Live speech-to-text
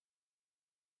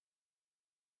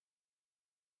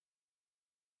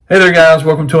Hey there, guys.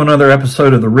 Welcome to another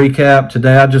episode of The Recap.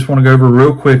 Today, I just want to go over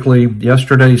real quickly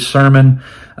yesterday's sermon,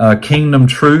 Kingdom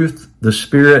Truth. The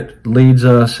Spirit leads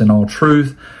us in all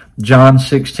truth. John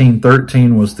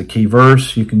 16:13 was the key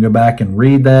verse. You can go back and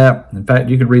read that. In fact,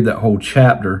 you could read that whole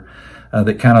chapter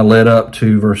that kind of led up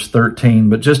to verse 13.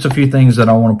 But just a few things that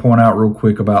I want to point out real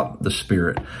quick about the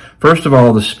Spirit. First of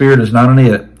all, the Spirit is not an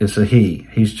it, it's a He.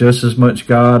 He's just as much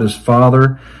God as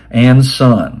Father and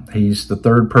Son. He's the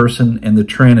third person in the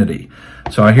Trinity.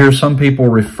 So I hear some people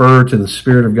refer to the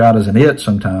Spirit of God as an it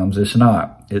sometimes. It's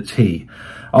not. It's He.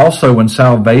 Also, when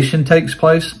salvation takes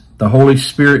place, the Holy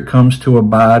Spirit comes to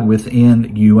abide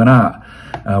within you and I.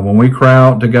 When we cry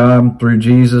out to God through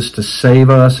Jesus to save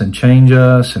us and change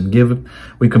us and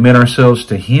we commit ourselves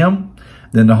to Him,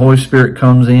 then the Holy Spirit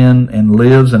comes in and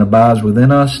lives and abides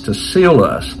within us to seal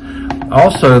us.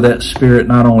 Also, that Spirit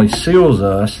not only seals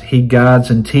us, He guides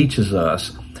and teaches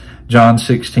us. John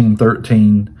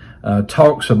 16:13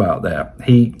 talks about that.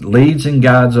 He leads and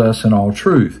guides us in all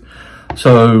truth.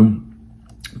 So,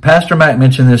 Pastor Mac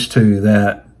mentioned this too,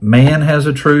 that man has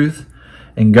a truth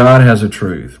and God has a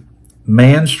truth.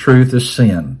 Man's truth is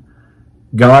sin.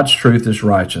 God's truth is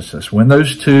righteousness. When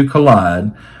those two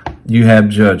collide, you have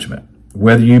judgment.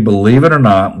 Whether you believe it or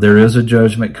not, there is a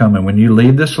judgment coming. When you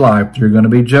leave this life, you're going to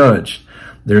be judged.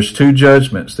 There's two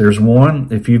judgments. There's one,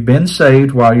 if you've been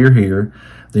saved while you're here,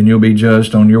 then you'll be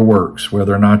judged on your works,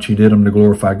 whether or not you did them to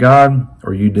glorify God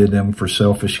or you did them for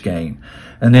selfish gain.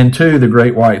 And then two, the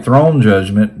great white throne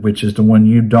judgment, which is the one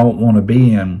you don't want to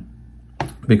be in,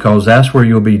 because that's where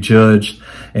you'll be judged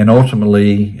and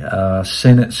ultimately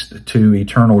sentenced to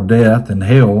eternal death and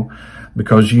hell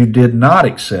because you did not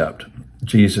accept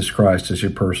Jesus Christ as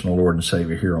your personal Lord and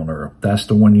Savior here on earth. That's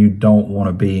the one you don't want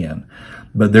to be in.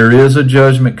 But there is a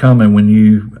judgment coming when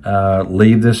you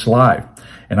leave this life.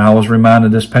 And I was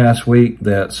reminded this past week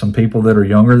that some people that are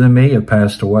younger than me have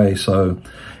passed away. So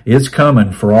it's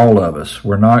coming for all of us.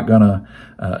 We're not going to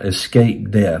escape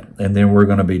death, and then we're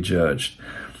going to be judged.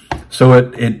 So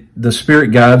the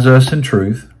Spirit guides us in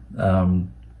truth.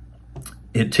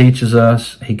 It teaches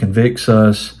us. He convicts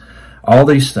us. All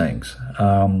these things.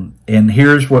 And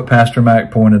here's what Pastor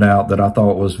Mac pointed out that I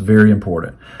thought was very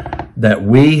important. That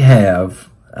we have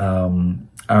our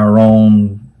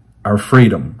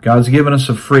freedom. God's given us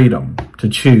a freedom to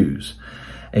choose.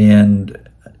 And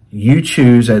you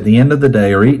choose at the end of the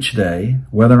day or each day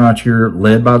whether or not you're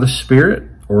led by the Spirit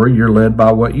or you're led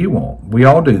by what you want. We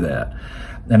all do that.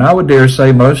 And I would dare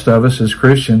say most of us as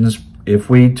Christians, if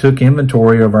we took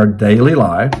inventory of our daily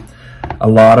life, a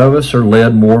lot of us are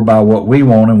led more by what we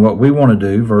want and what we want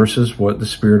to do versus what the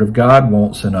Spirit of God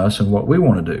wants in us and what we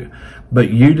want to do. But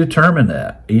you determine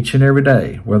that each and every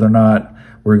day, whether or not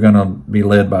we're going to be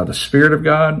led by the Spirit of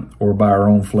God or by our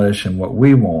own flesh and what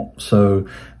we want. So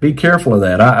be careful of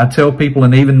that. I tell people,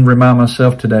 and even remind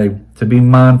myself today, to be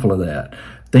mindful of that.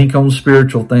 Think on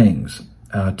spiritual things.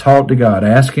 Talk to God.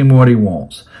 Ask Him what He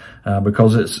wants,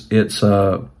 because it's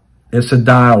a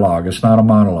dialogue. It's not a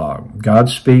monologue. God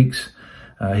speaks.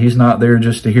 He's not there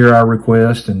just to hear our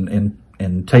request and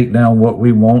take down what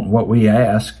we want, what we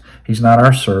ask. He's not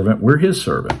our servant. We're His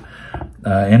servant.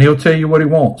 And He'll tell you what He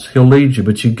wants. He'll lead you.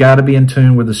 But you got to be in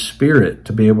tune with the Spirit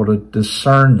to be able to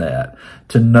discern that,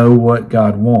 to know what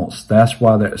God wants. That's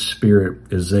why that Spirit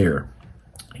is there.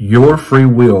 Your free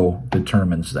will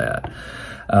determines that.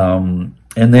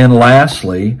 And then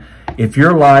lastly, if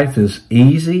your life is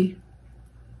easy,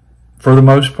 for the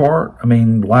most part, I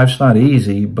mean, life's not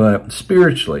easy, but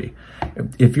spiritually,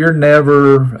 if you're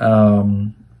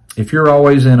if you're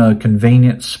always in a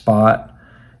convenient spot,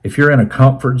 if you're in a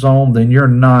comfort zone, then you're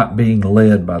not being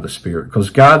led by the Spirit, because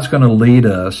God's going to lead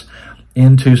us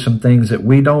into some things that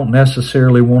we don't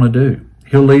necessarily want to do.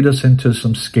 He'll lead us into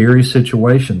some scary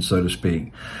situations, so to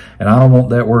speak. And I don't want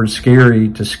that word scary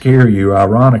to scare you,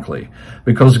 ironically,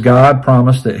 because God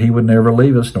promised that He would never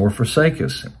leave us nor forsake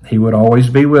us. He would always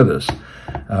be with us.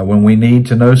 When we need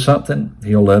to know something,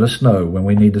 He'll let us know. When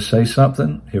we need to say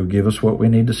something, He'll give us what we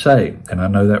need to say. And I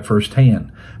know that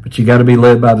firsthand. But you got to be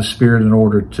led by the Spirit in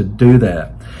order to do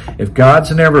that. If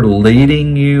God's never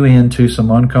leading you into some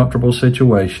uncomfortable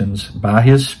situations by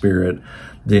His Spirit,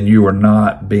 then you are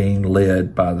not being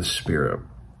led by the Spirit.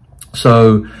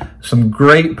 So some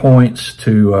great points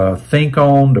to think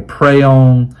on, to pray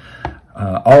on.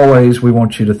 Always, we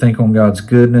want you to think on God's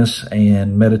goodness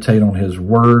and meditate on His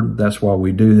Word. That's why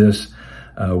we do this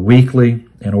weekly,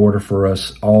 in order for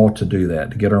us all to do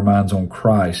that, to get our minds on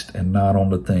Christ and not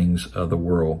on the things of the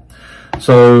world.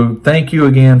 So thank you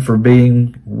again for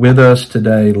being with us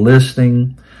today,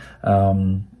 listening.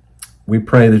 We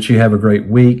pray that you have a great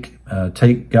week.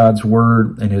 Take God's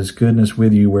word and his goodness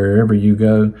with you wherever you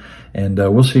go. And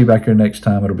we'll see you back here next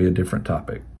time. It'll be a different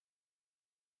topic.